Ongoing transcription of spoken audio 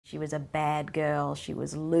She was a bad girl, she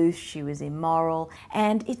was loose, she was immoral,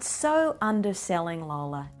 and it's so underselling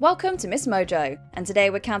Lola. Welcome to MsMojo, and today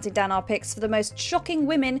we're counting down our picks for the most shocking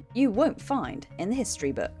women you won't find in the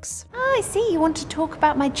history books. Oh, I see, you want to talk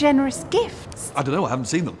about my generous gifts. I don't know, I haven't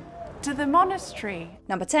seen them. To the monastery.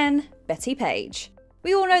 Number 10, Bettie Page.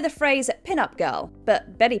 We all know the phrase pin-up girl,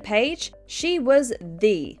 but Bettie Page, she was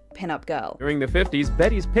the pin-up girl. During the 50s,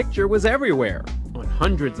 Betty's picture was everywhere, on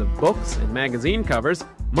hundreds of books and magazine covers,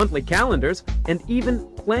 monthly calendars, and even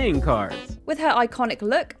playing cards. With her iconic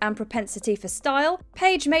look and propensity for style,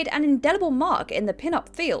 Page made an indelible mark in the pin-up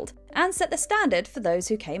field and set the standard for those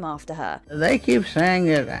who came after her. They keep saying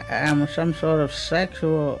that I'm some sort of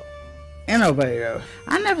sexual innovator.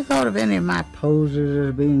 I never thought of any of my poses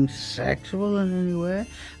as being sexual in any way.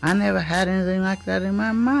 I never had anything like that in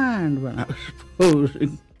my mind when I was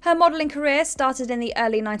posing. Her modelling career started in the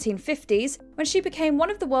early 1950s when she became one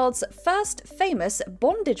of the world's first famous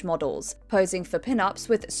bondage models, posing for pin-ups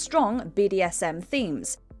with strong BDSM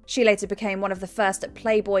themes. She later became one of the first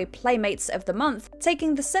Playboy Playmates of the Month,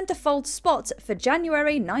 taking the centerfold spot for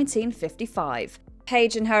January 1955.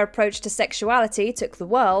 Page and her approach to sexuality took the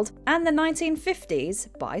world and the 1950s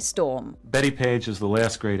by storm. Bettie Page is the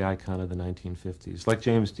last great icon of the 1950s. Like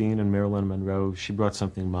James Dean and Marilyn Monroe, she brought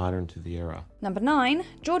something modern to the era. Number 9,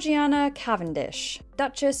 Georgiana Cavendish,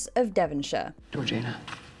 Duchess of Devonshire. Georgiana,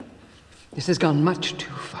 this has gone much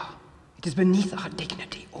too far. It is beneath our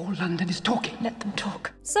dignity. All London is talking. Let them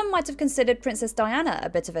talk. Some might have considered Princess Diana a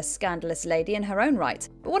bit of a scandalous lady in her own right,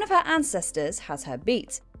 but one of her ancestors has her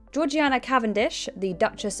beat. Georgiana Cavendish, the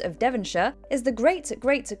Duchess of Devonshire, is the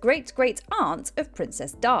great-great-great-great-aunt of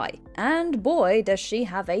Princess Di. And boy, does she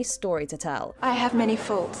have a story to tell. I have many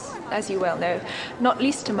faults, as you well know. Not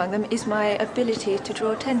least among them is my ability to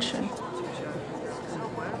draw attention.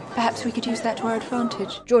 Perhaps we could use that to our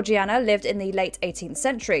advantage. Georgiana lived in the late 18th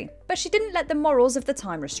century, but she didn't let the morals of the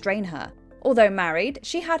time restrain her. Although married,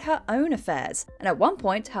 she had her own affairs, and at one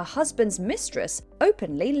point her husband's mistress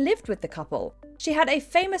openly lived with the couple. She had a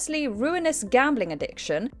famously ruinous gambling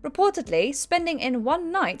addiction, reportedly spending in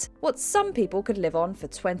one night what some people could live on for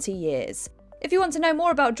 20 years. If you want to know more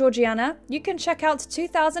about Georgiana, you can check out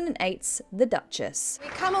 2008's The Duchess. We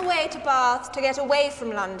come away to Bath to get away from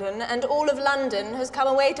London, and all of London has come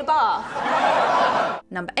away to Bath.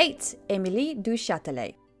 Number 8, Émilie du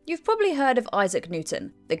Châtelet. You've probably heard of Isaac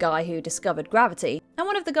Newton, the guy who discovered gravity, and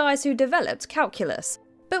one of the guys who developed calculus.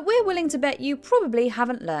 But we're willing to bet you probably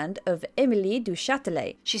haven't learned of Émilie du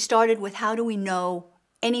Châtelet. She started with, how do we know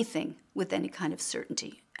anything with any kind of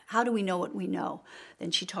certainty? How do we know what we know? Then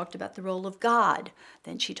she talked about the role of God.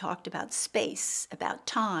 Then she talked about space, about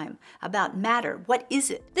time, about matter. What is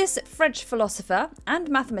it? This French philosopher and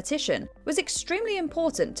mathematician was extremely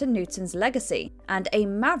important to Newton's legacy and a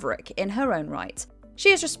maverick in her own right. She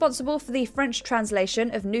is responsible for the French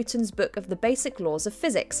translation of Newton's Book of the Basic Laws of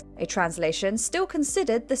Physics, a translation still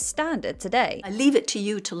considered the standard today. I leave it to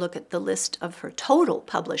you to look at the list of her total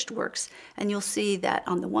published works, and you'll see that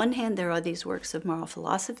on the one hand there are these works of moral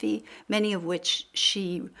philosophy, many of which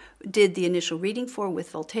she did the initial reading for with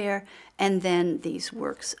Voltaire, and then these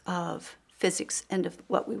works of physics and of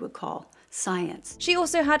what we would call science. She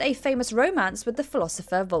also had a famous romance with the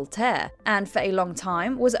philosopher Voltaire, and for a long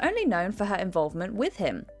time was only known for her involvement with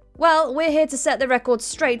him. Well, we're here to set the record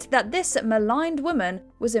straight that this maligned woman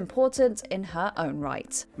was important in her own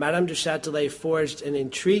right. Madame du Châtelet forged an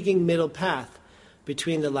intriguing middle path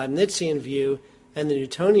between the Leibnizian view and the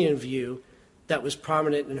Newtonian view that was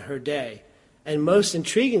prominent in her day. And most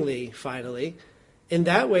intriguingly, finally, in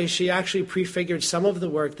that way, she actually prefigured some of the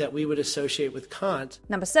work that we would associate with Kant.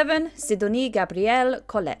 Number 7, Sidonie Gabrielle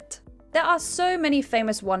Colette. There are so many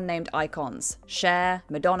famous one-named icons. Cher,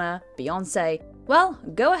 Madonna, Beyoncé. Well,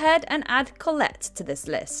 go ahead and add Colette to this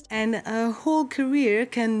list. And her whole career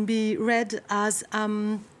can be read as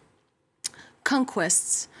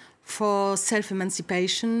conquests for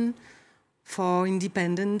self-emancipation, for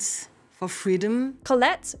independence, for freedom.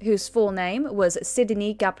 Colette, whose full name was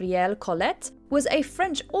Sidonie Gabrielle Colette, was a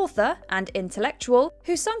French author and intellectual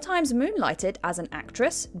who sometimes moonlighted as an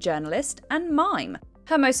actress, journalist, and mime.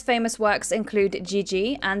 Her most famous works include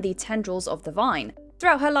Gigi and The Tendrils of the Vine.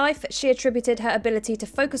 Throughout her life, she attributed her ability to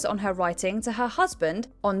focus on her writing to her husband,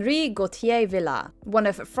 Henri Gauthier Villars, one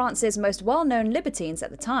of France's most well-known libertines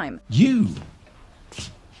at the time. You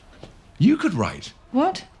could write.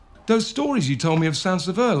 What? Those stories you told me of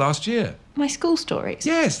Saint-Sauveur last year. My school stories?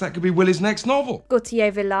 Yes, that could be Willie's next novel.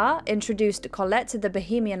 Gauthier Villars introduced Colette to the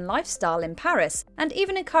bohemian lifestyle in Paris and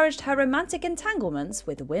even encouraged her romantic entanglements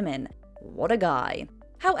with women. What a guy.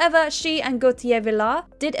 However, she and Gauthier Villard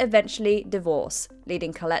did eventually divorce,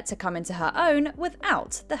 leading Colette to come into her own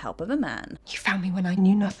without the help of a man. You found me when I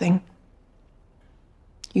knew nothing.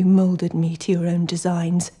 You moulded me to your own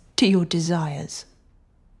designs, to your desires.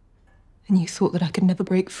 And you thought that I could never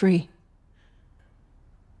break free.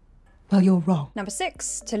 Well, you're wrong. Number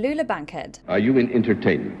 6, Tallulah Bankhead. Are you in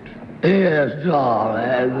entertainment? Yes,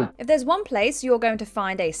 darling. If there's one place you're going to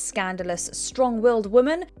find a scandalous, strong-willed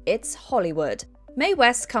woman, it's Hollywood. Mae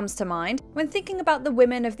West comes to mind when thinking about the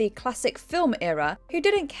women of the classic film era who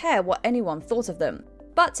didn't care what anyone thought of them.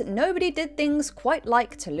 But nobody did things quite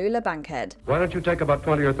like Tallulah Bankhead. Why don't you take about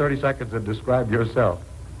 20 or 30 seconds and describe yourself?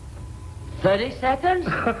 30 seconds?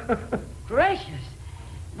 Gracious.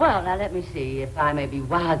 Well, now let me see. If I may be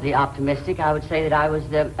wildly optimistic, I would say that I was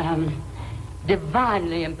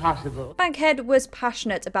divinely impossible. Bankhead was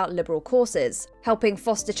passionate about liberal causes, helping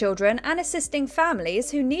foster children and assisting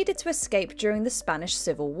families who needed to escape during the Spanish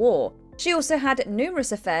Civil War. She also had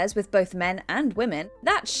numerous affairs with both men and women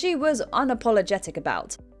that she was unapologetic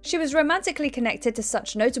about. She was romantically connected to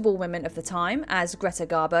such notable women of the time as Greta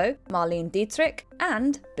Garbo, Marlene Dietrich,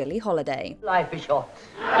 and Billie Holiday. Life is short.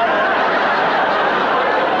 We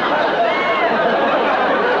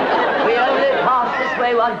only pass this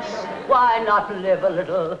way once. Why not live a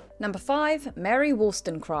little? Number 5, Mary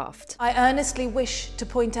Wollstonecraft. I earnestly wish to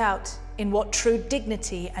point out in what true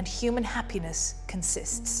dignity and human happiness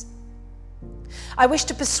consists. I wish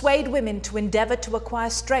to persuade women to endeavour to acquire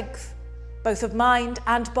strength, both of mind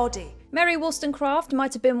and body. Mary Wollstonecraft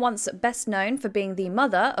might have been once best known for being the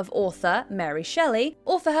mother of author Mary Shelley,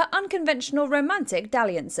 or for her unconventional romantic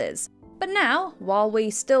dalliances. But now, while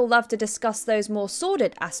we still love to discuss those more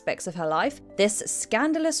sordid aspects of her life, this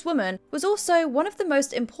scandalous woman was also one of the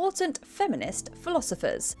most important feminist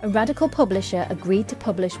philosophers. A radical publisher agreed to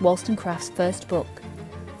publish Wollstonecraft's first book,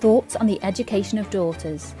 Thoughts on the Education of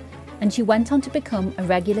Daughters, and she went on to become a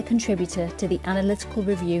regular contributor to the Analytical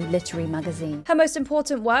Review literary magazine. Her most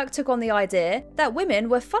important work took on the idea that women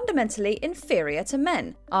were fundamentally inferior to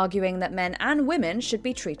men, arguing that men and women should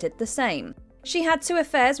be treated the same. She had 2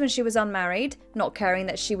 affairs when she was unmarried, not caring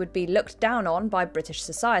that she would be looked down on by British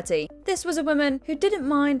society. This was a woman who didn't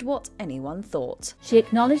mind what anyone thought. She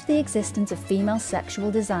acknowledged the existence of female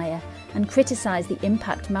sexual desire and criticised the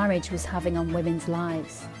impact marriage was having on women's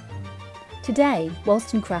lives. Today,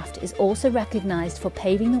 Wollstonecraft is also recognised for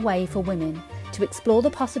paving the way for women to explore the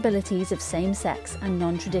possibilities of same-sex and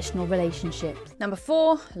non-traditional relationships. Number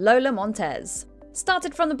 4, Lola Montez.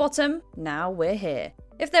 Started from the bottom, now we're here.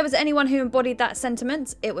 If there was anyone who embodied that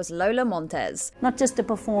sentiment, it was Lola Montez. Not just a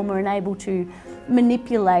performer and able to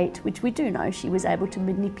manipulate, which we do know she was able to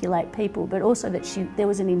manipulate people, but also that there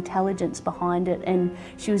was an intelligence behind it and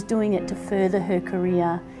she was doing it to further her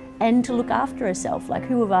career and to look after herself. Like,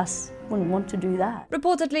 who of us wouldn't want to do that?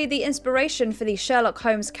 Reportedly the inspiration for the Sherlock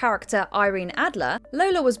Holmes character Irene Adler,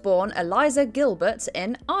 Lola was born Eliza Gilbert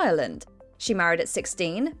in Ireland. She married at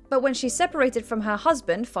 16, but when she separated from her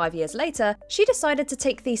husband 5 years later, she decided to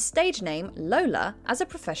take the stage name Lola as a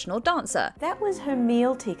professional dancer. That was her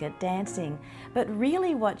meal ticket, dancing, but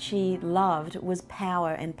really what she loved was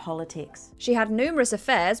power and politics. She had numerous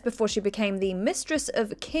affairs before she became the mistress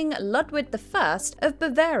of King Ludwig I of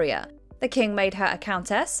Bavaria. The king made her a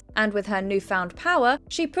countess, and with her newfound power,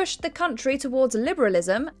 she pushed the country towards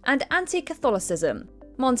liberalism and anti-Catholicism.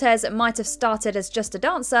 Montez might have started as just a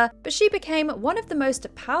dancer, but she became one of the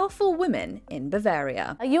most powerful women in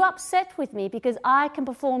Bavaria. Are you upset with me because I can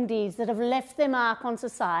perform deeds that have left their mark on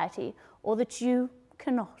society, or that you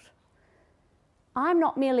cannot? I'm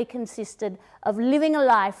not merely consisted of living a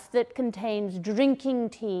life that contains drinking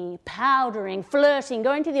tea, powdering, flirting,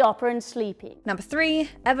 going to the opera and sleeping. Number 3,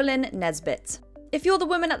 Evelyn Nesbit. If you're the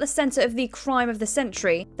woman at the centre of the crime of the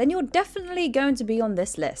century, then you're definitely going to be on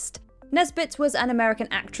this list. Nesbit was an American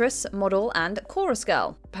actress, model, and chorus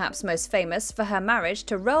girl, perhaps most famous for her marriage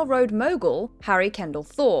to railroad mogul Harry Kendall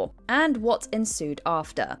Thor, and what ensued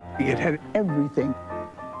after. It had everything: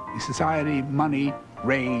 society, money,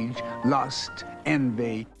 rage, lust,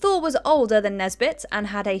 envy. Thor was older than Nesbit and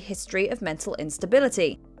had a history of mental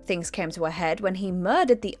instability. Things came to a head when he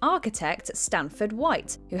murdered the architect Stanford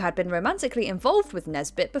White, who had been romantically involved with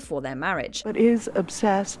Nesbit before their marriage. But is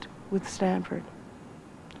obsessed with Stanford.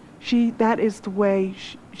 That is the way,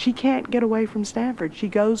 she can't get away from Stanford. She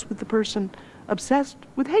goes with the person obsessed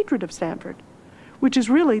with hatred of Stanford, which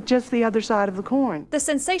is really just the other side of the coin. The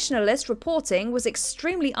sensationalist reporting was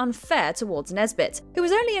extremely unfair towards Nesbit, who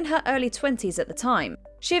was only in her early 20s at the time.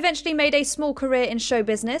 She eventually made a small career in show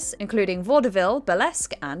business, including vaudeville,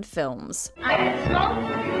 burlesque, and films. I can smoke,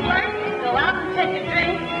 work, go out and take a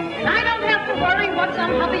drink, and I don't have to worry what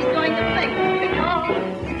some hubby's going to think,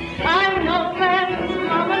 because I know there's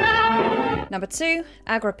love enough. Number 2,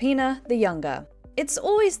 Agrippina the Younger. It's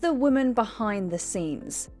always the woman behind the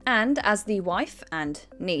scenes. And as the wife, and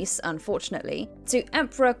niece unfortunately, to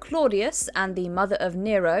Emperor Claudius and the mother of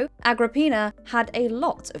Nero, Agrippina had a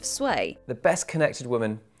lot of sway. The best connected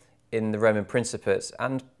woman in the Roman Principate,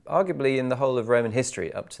 and arguably in the whole of Roman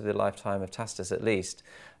history, up to the lifetime of Tacitus at least,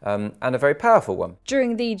 and a very powerful one.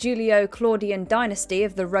 During the Julio-Claudian dynasty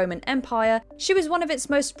of the Roman Empire, she was one of its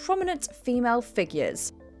most prominent female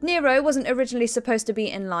figures. Nero wasn't originally supposed to be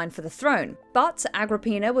in line for the throne, but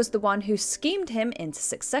Agrippina was the one who schemed him into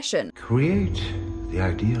succession. Create the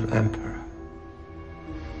ideal emperor.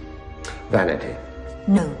 Vanity.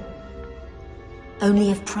 No. Only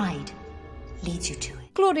if pride leads you to it.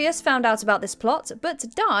 Claudius found out about this plot, but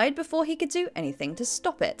died before he could do anything to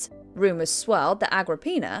stop it. Rumours swirled that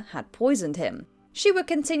Agrippina had poisoned him. She would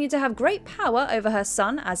continue to have great power over her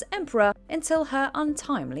son as emperor until her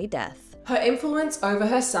untimely death. Her influence over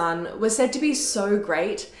her son was said to be so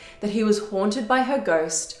great that he was haunted by her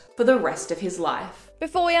ghost for the rest of his life.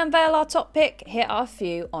 Before we unveil our top pick, here are a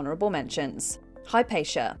few honourable mentions.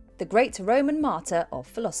 Hypatia, the great Roman martyr of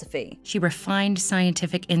philosophy. She refined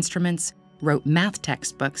scientific instruments, wrote math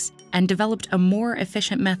textbooks, and developed a more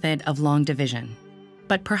efficient method of long division.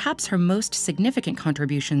 But perhaps her most significant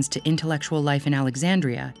contributions to intellectual life in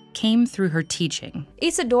Alexandria came through her teaching.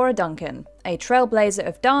 Isadora Duncan, a trailblazer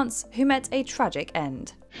of dance who met a tragic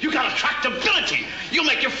end. You got attractability. You'll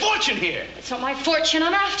make your fortune here. It's not my fortune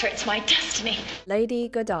I'm after, it's my destiny. Lady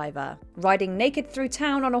Godiva. Riding naked through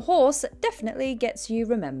town on a horse definitely gets you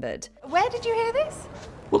remembered. Where did you hear this?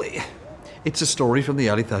 Well, it's a story from the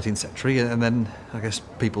early 13th century, and then I guess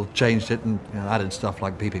people changed it and added stuff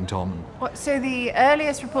like Peeping Tom. What, so the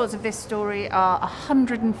earliest reports of this story are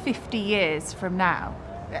 150 years from now.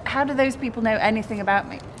 How do those people know anything about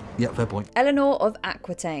me? Yeah, fair point. Eleanor of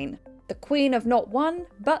Aquitaine, the queen of not one,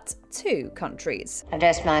 but 2 countries. I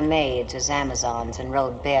dressed my maids as Amazons and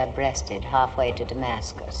rode bare-breasted halfway to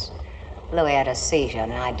Damascus. Louis had a seizure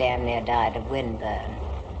and I damn near died of windburn.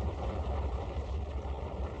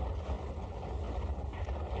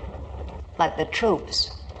 Like the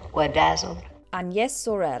troops were dazzled. Agnès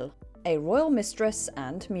Sorel, a royal mistress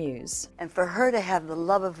and muse. And for her to have the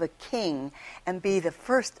love of a king and be the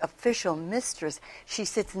first official mistress, she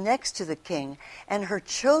sits next to the king, and her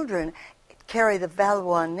children carry the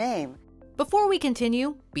Valois name. Before we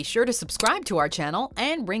continue, be sure to subscribe to our channel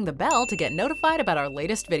and ring the bell to get notified about our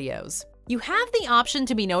latest videos. You have the option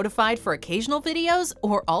to be notified for occasional videos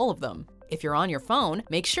or all of them. If you're on your phone,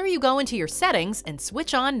 make sure you go into your settings and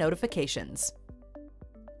switch on notifications.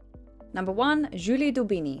 Number 1, Julie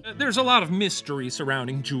d'Aubigny. There's a lot of mystery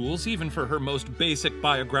surrounding Jules, even for her most basic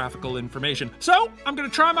biographical information. So, I'm gonna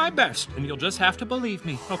try my best, and you'll just have to believe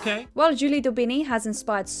me, okay? While Julie d'Aubigny has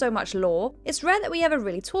inspired so much lore, it's rare that we ever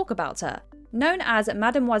really talk about her. Known as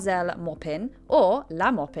Mademoiselle Maupin, or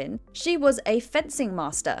La Maupin, she was a fencing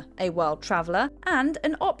master, a world traveller, and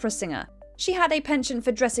an opera singer. She had a penchant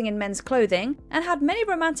for dressing in men's clothing, and had many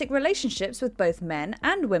romantic relationships with both men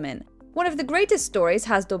and women. One of the greatest stories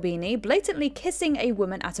has d'Aubigny blatantly kissing a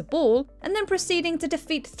woman at a ball, and then proceeding to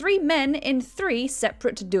defeat 3 men in 3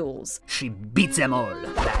 separate duels. She beat them all,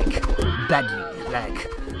 badly,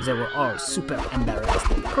 they were all super embarrassed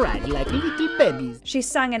and cried like little babies. She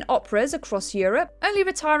sang in operas across Europe, only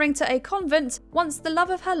retiring to a convent once the love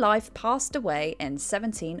of her life passed away in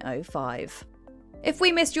 1705. If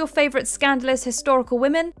we missed your favourite scandalous historical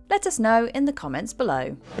women, let us know in the comments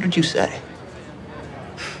below. What did you say?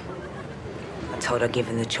 I told her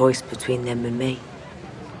given the choice between them and me,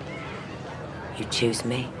 you'd choose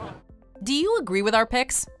me. Do you agree with our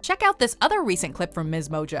picks? Check out this other recent clip from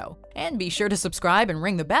MsMojo. And be sure to subscribe and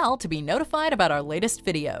ring the bell to be notified about our latest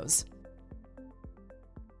videos.